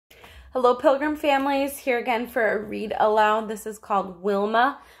Hello, Pilgrim families. Here again for a read aloud. This is called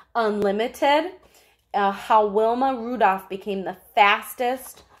Wilma Unlimited. How Wilma Rudolph became the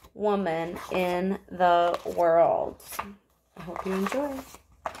fastest woman in the world. I hope you enjoy.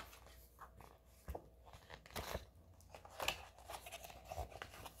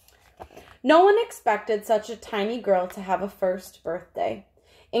 No one expected such a tiny girl to have a first birthday.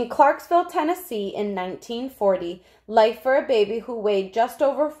 In Clarksville, Tennessee in 1940, life for a baby who weighed just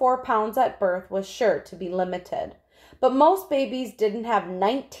over 4 pounds at birth was sure to be limited. But most babies didn't have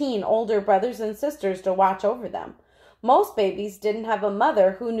 19 older brothers and sisters to watch over them. Most babies didn't have a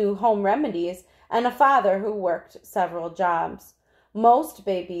mother who knew home remedies and a father who worked several jobs. Most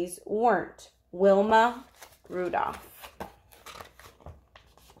babies weren't Wilma Rudolph.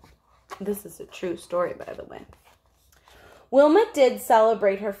 This is a true story, by the way. Wilma did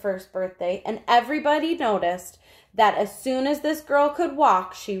celebrate her first birthday, and everybody noticed that as soon as this girl could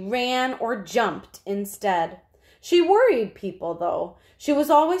walk, she ran or jumped instead. She worried people, though. She was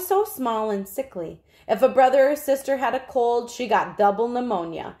always so small and sickly. If a brother or sister had a cold, she got double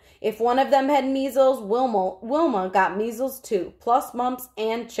pneumonia. If one of them had measles, Wilma got measles too, plus mumps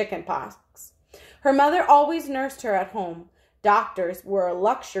and chickenpox. Her mother always nursed her at home. Doctors were a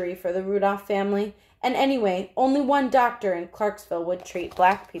luxury for the Rudolph family. And anyway, only one doctor in Clarksville would treat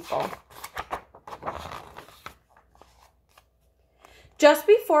black people. Just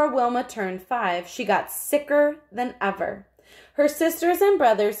before Wilma turned 5, she got sicker than ever. Her sisters and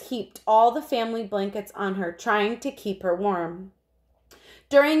brothers heaped all the family blankets on her, trying to keep her warm.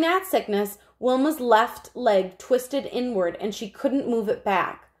 During that sickness, Wilma's left leg twisted inward and she couldn't move it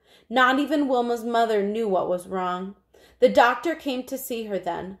back. Not even Wilma's mother knew what was wrong. The doctor came to see her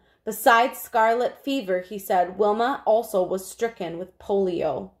then. Besides scarlet fever, he said, Wilma also was stricken with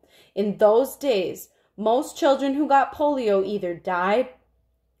polio. In those days, most children who got polio either died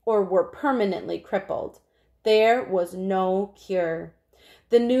or were permanently crippled. There was no cure.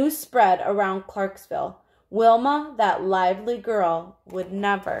 The news spread around Clarksville. Wilma, that lively girl, would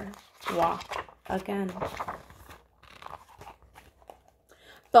never walk again.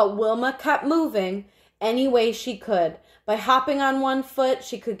 But Wilma kept moving any way she could. By hopping on one foot,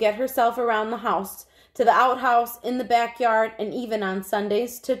 she could get herself around the house, to the outhouse, in the backyard, and even on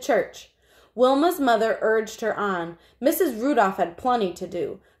Sundays to church. Wilma's mother urged her on. Mrs. Rudolph had plenty to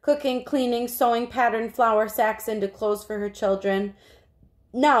do. Cooking, cleaning, sewing patterned flour sacks into clothes for her children.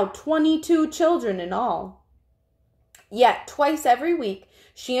 Now 22 children in all. Yet twice every week,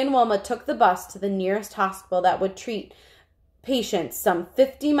 she and Wilma took the bus to the nearest hospital that would treat patients some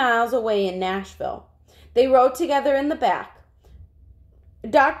 50 miles away in Nashville. They rode together in the back.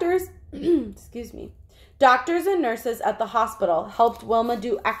 Doctors and nurses at the hospital helped Wilma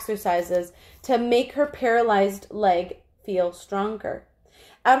do exercises to make her paralyzed leg feel stronger.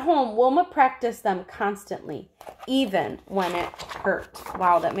 At home, Wilma practiced them constantly, even when it hurt.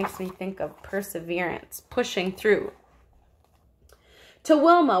 Wow, that makes me think of perseverance, pushing through. To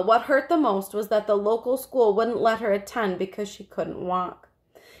Wilma, what hurt the most was that the local school wouldn't let her attend because she couldn't walk.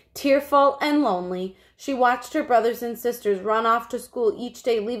 Tearful and lonely, she watched her brothers and sisters run off to school each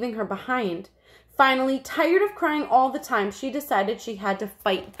day, leaving her behind. Finally, tired of crying all the time, she decided she had to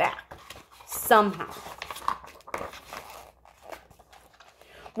fight back, somehow.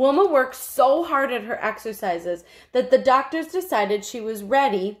 Wilma worked so hard at her exercises that the doctors decided she was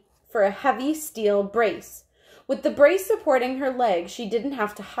ready for a heavy steel brace. With the brace supporting her leg, she didn't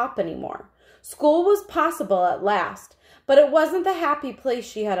have to hop anymore. School was possible at last. But it wasn't the happy place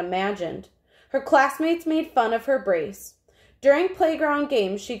she had imagined. Her classmates made fun of her brace. During playground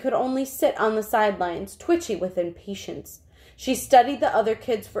games, she could only sit on the sidelines, twitchy with impatience. She studied the other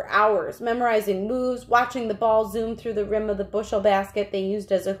kids for hours, memorizing moves, watching the ball zoom through the rim of the bushel basket they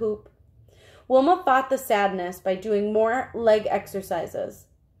used as a hoop. Wilma fought the sadness by doing more leg exercises.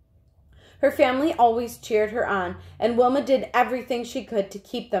 Her family always cheered her on, and Wilma did everything she could to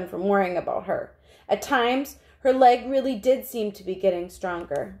keep them from worrying about her. At times, her leg really did seem to be getting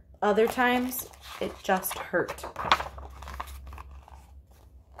stronger. Other times, it just hurt.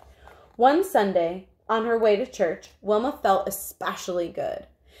 One Sunday, on her way to church, Wilma felt especially good.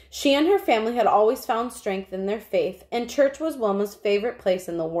 She and her family had always found strength in their faith, and church was Wilma's favorite place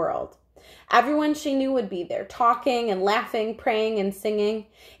in the world. Everyone she knew would be there, talking and laughing, praying and singing.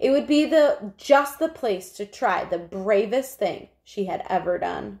 It would be just the place to try the bravest thing she had ever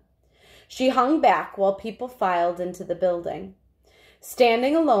done. She hung back while people filed into the building.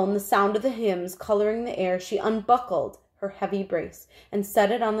 Standing alone, the sound of the hymns coloring the air, she unbuckled her heavy brace and set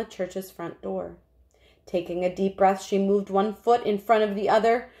it on the church's front door. Taking a deep breath, she moved one foot in front of the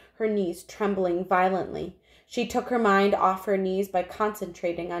other, her knees trembling violently. She took her mind off her knees by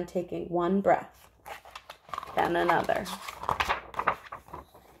concentrating on taking one breath, then another.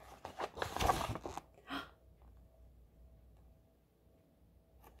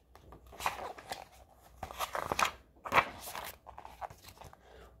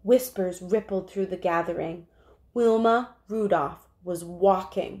 Whispers rippled through the gathering. Wilma Rudolph was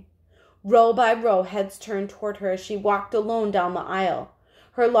walking. Row by row, heads turned toward her as she walked alone down the aisle.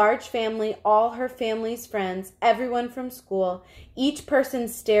 Her large family, all her family's friends, everyone from school, each person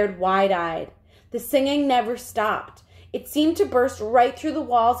stared wide-eyed. The singing never stopped. It seemed to burst right through the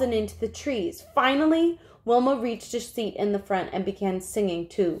walls and into the trees. Finally, Wilma reached a seat in the front and began singing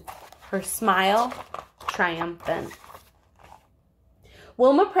too, her smile triumphant.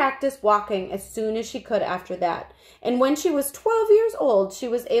 Wilma practiced walking as soon as she could after that, and when she was 12 years old, she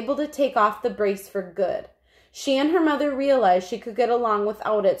was able to take off the brace for good. She and her mother realized she could get along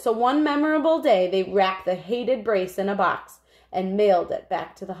without it, so one memorable day they wrapped the hated brace in a box and mailed it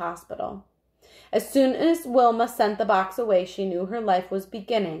back to the hospital. As soon as Wilma sent the box away, she knew her life was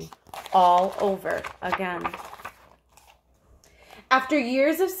beginning all over again. After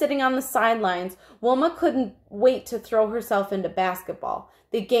years of sitting on the sidelines, Wilma couldn't wait to throw herself into basketball,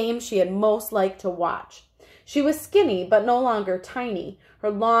 the game she had most liked to watch. She was skinny, but no longer tiny. Her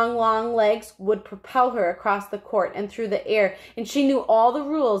long legs would propel her across the court and through the air, and she knew all the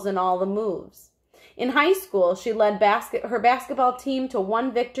rules and all the moves. In high school, she led her basketball team to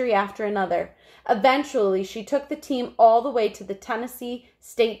one victory after another. Eventually, she took the team all the way to the Tennessee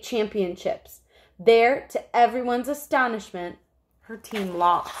State Championships. There, to everyone's astonishment, her team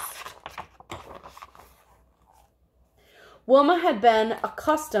lost. Wilma had been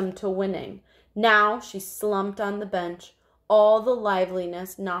accustomed to winning. Now she slumped on the bench, all the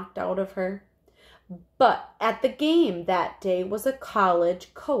liveliness knocked out of her. But at the game that day was a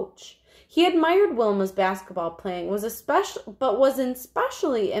college coach. He admired Wilma's basketball playing, but was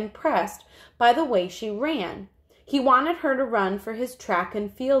especially impressed by the way she ran. He wanted her to run for his track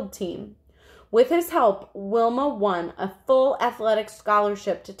and field team. With his help, Wilma won a full athletic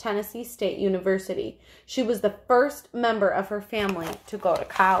scholarship to Tennessee State University. She was the first member of her family to go to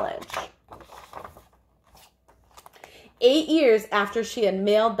college. 8 years after she had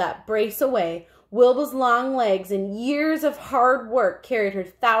mailed that brace away, Wilma's long legs and years of hard work carried her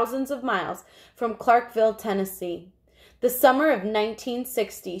thousands of miles from Clarkville, Tennessee. The summer of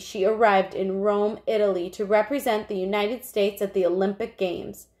 1960, she arrived in Rome, Italy, to represent the United States at the Olympic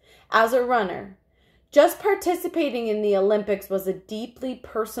Games. As a runner, just participating in the Olympics was a deeply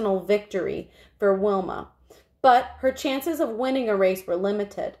personal victory for Wilma, but her chances of winning a race were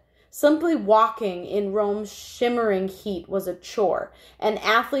limited. Simply walking in Rome's shimmering heat was a chore, and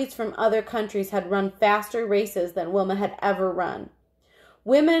athletes from other countries had run faster races than Wilma had ever run.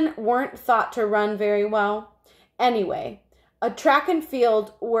 Women weren't thought to run very well. Anyway, a track and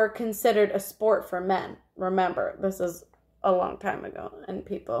field were considered a sport for men. Remember, this is a long time ago, and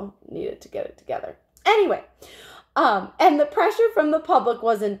people needed to get it together. Anyway, and the pressure from the public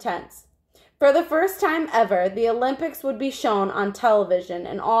was intense. For the first time ever, the Olympics would be shown on television,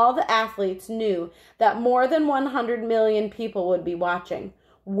 and all the athletes knew that more than 100 million people would be watching.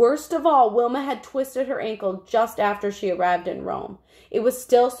 Worst of all, Wilma had twisted her ankle just after she arrived in Rome. It was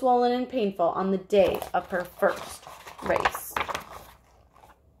still swollen and painful on the day of her first race.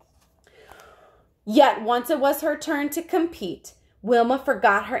 Yet, once it was her turn to compete, Wilma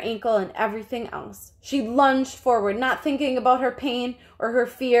forgot her ankle and everything else. She lunged forward, not thinking about her pain or her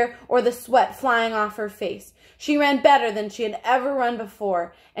fear or the sweat flying off her face. She ran better than she had ever run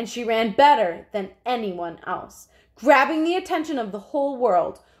before, and she ran better than anyone else. Grabbing the attention of the whole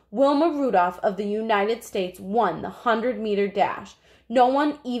world, Wilma Rudolph of the United States won the 100-meter dash. No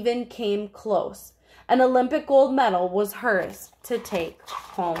one even came close. An Olympic gold medal was hers to take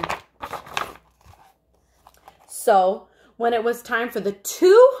home. So, when it was time for the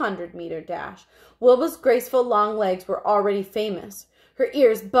 200-meter dash, Wilma's graceful long legs were already famous. Her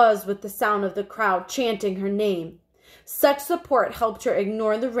ears buzzed with the sound of the crowd chanting her name. Such support helped her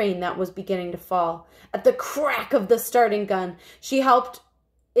ignore the rain that was beginning to fall. At the crack of the starting gun, she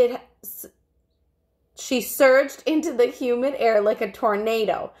surged into the humid air like a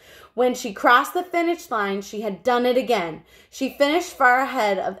tornado. When she crossed the finish line, she had done it again. She finished far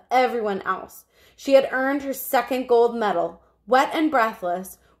ahead of everyone else. She had earned her second gold medal. Wet and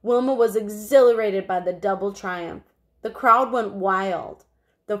breathless, Wilma was exhilarated by the double triumph. The crowd went wild.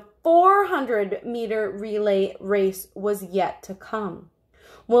 The 400-meter relay race was yet to come.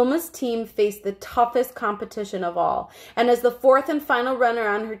 Wilma's team faced the toughest competition of all, and as the fourth and final runner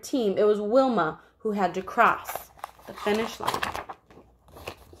on her team, it was Wilma who had to cross the finish line.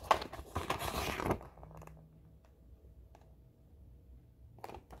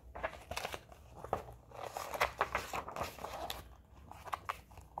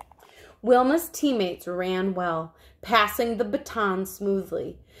 Wilma's teammates ran well, passing the baton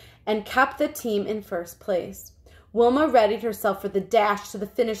smoothly, and kept the team in first place. Wilma readied herself for the dash to the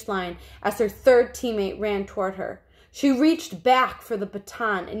finish line as her third teammate ran toward her. She reached back for the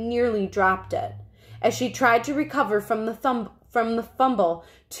baton and nearly dropped it. As she tried to recover from the fumble,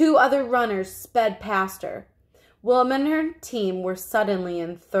 two other runners sped past her. Wilma and her team were suddenly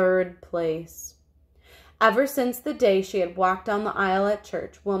in third place. Ever since the day she had walked down the aisle at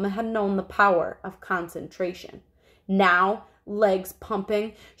church, Wilma had known the power of concentration. Now, legs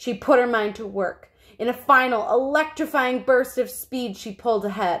pumping, she put her mind to work. In a final, electrifying burst of speed, she pulled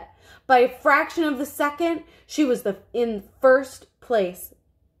ahead. By a fraction of a second, she was in first place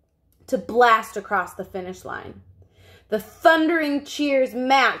to blast across the finish line. The thundering cheers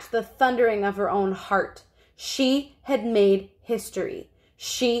matched the thundering of her own heart. She had made history.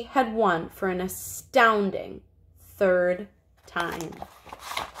 She had won for an astounding third time.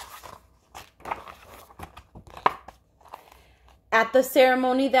 At the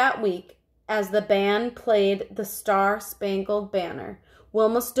ceremony that week, as the band played the Star-Spangled Banner,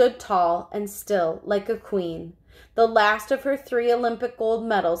 Wilma stood tall and still like a queen, the last of her 3 Olympic gold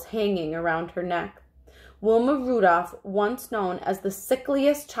medals hanging around her neck. Wilma Rudolph, once known as the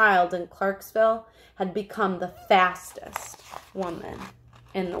sickliest child in Clarksville, had become the fastest woman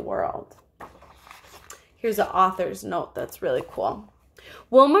in the world. Here's an author's note that's really cool.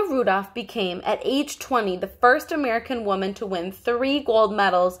 Wilma Rudolph became, at age 20, the first American woman to win 3 gold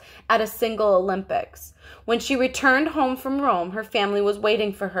medals at a single Olympics. When she returned home from Rome, her family was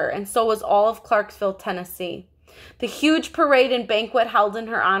waiting for her, and so was all of Clarksville, Tennessee. The huge parade and banquet held in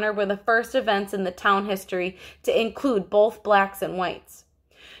her honor were the first events in the town history to include both blacks and whites.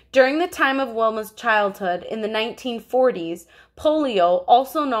 During the time of Wilma's childhood, in the 1940s, polio,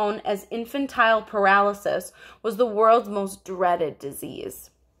 also known as infantile paralysis, was the world's most dreaded disease.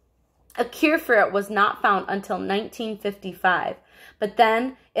 A cure for it was not found until 1955, but by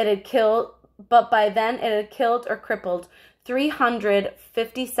then it had killed or crippled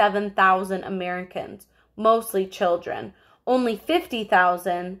 357,000 Americans, mostly children, only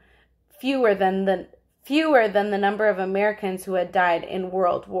 50,000 fewer than the number of Americans who had died in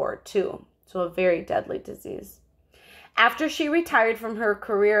World War II. So a very deadly disease. After she retired from her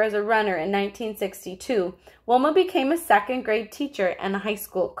career as a runner in 1962, Wilma became a second-grade teacher and a high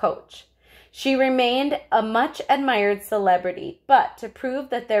school coach. She remained a much-admired celebrity, but to prove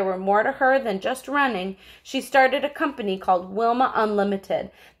that there were more to her than just running, she started a company called Wilma Unlimited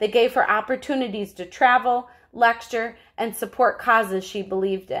that gave her opportunities to travel, lecture, and support causes she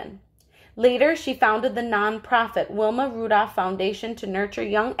believed in. Later, she founded the nonprofit Wilma Rudolph Foundation to nurture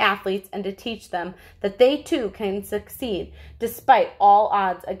young athletes and to teach them that they too can succeed despite all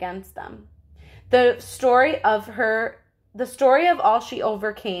odds against them. The story of all she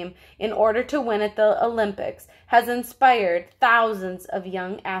overcame in order to win at the Olympics has inspired thousands of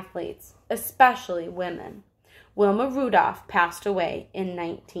young athletes, especially women. Wilma Rudolph passed away in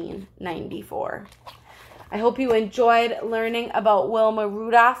 1994. I hope you enjoyed learning about Wilma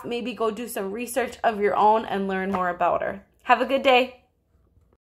Rudolph. Maybe go do some research of your own and learn more about her. Have a good day.